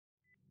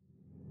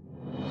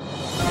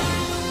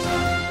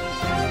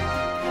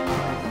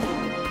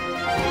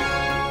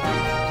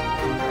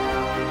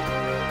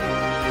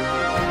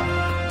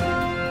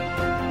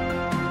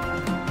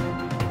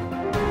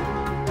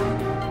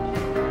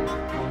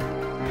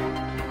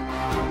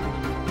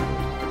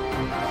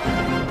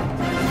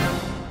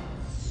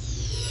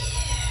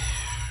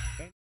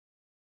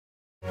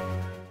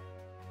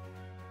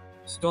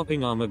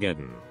Stopping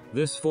Armageddon.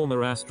 This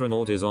former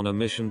astronaut is on a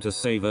mission to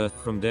save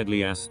Earth from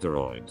deadly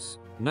asteroids.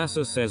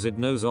 NASA says it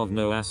knows of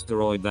no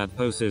asteroid that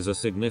poses a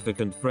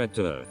significant threat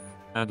to Earth.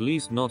 At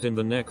least not in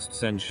the next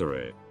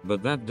century.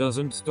 But that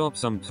doesn't stop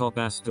some top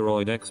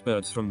asteroid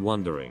experts from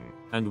wondering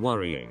and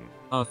worrying.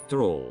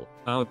 After all,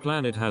 our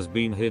planet has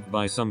been hit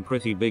by some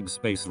pretty big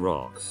space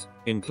rocks,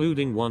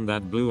 including one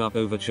that blew up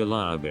over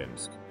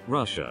Chelyabinsk,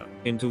 Russia,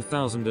 in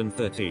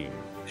 2013,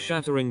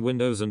 shattering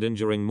windows and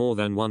injuring more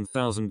than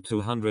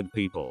 1,200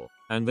 people.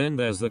 And then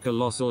there's the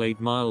colossal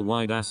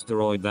 8-mile-wide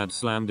asteroid that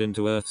slammed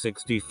into Earth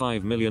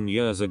 65 million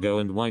years ago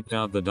and wiped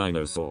out the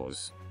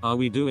dinosaurs. Are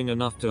we doing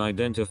enough to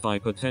identify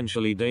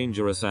potentially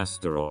dangerous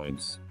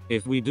asteroids?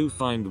 If we do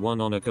find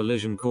one on a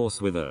collision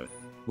course with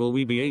Earth, will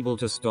we be able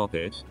to stop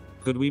it?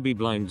 Could we be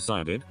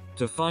blindsided?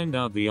 To find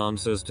out the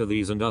answers to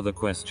these and other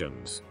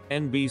questions,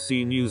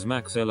 NBC News'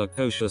 Max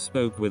Kosha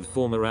spoke with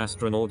former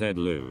astronaut Ed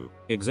Lu,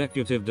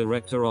 executive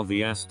director of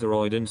the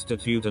Asteroid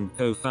Institute and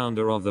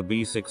co-founder of the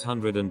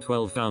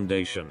B612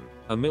 Foundation,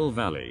 a Mill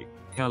Valley,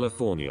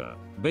 California,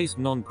 based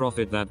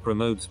nonprofit that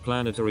promotes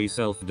planetary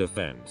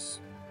self-defense.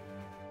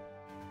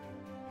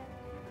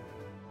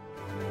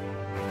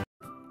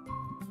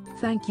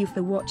 Thank you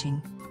for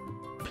watching.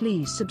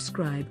 Please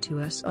subscribe to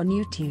us on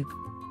YouTube.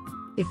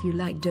 If you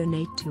like,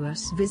 donate to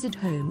us, visit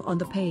home on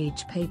the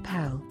page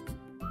PayPal.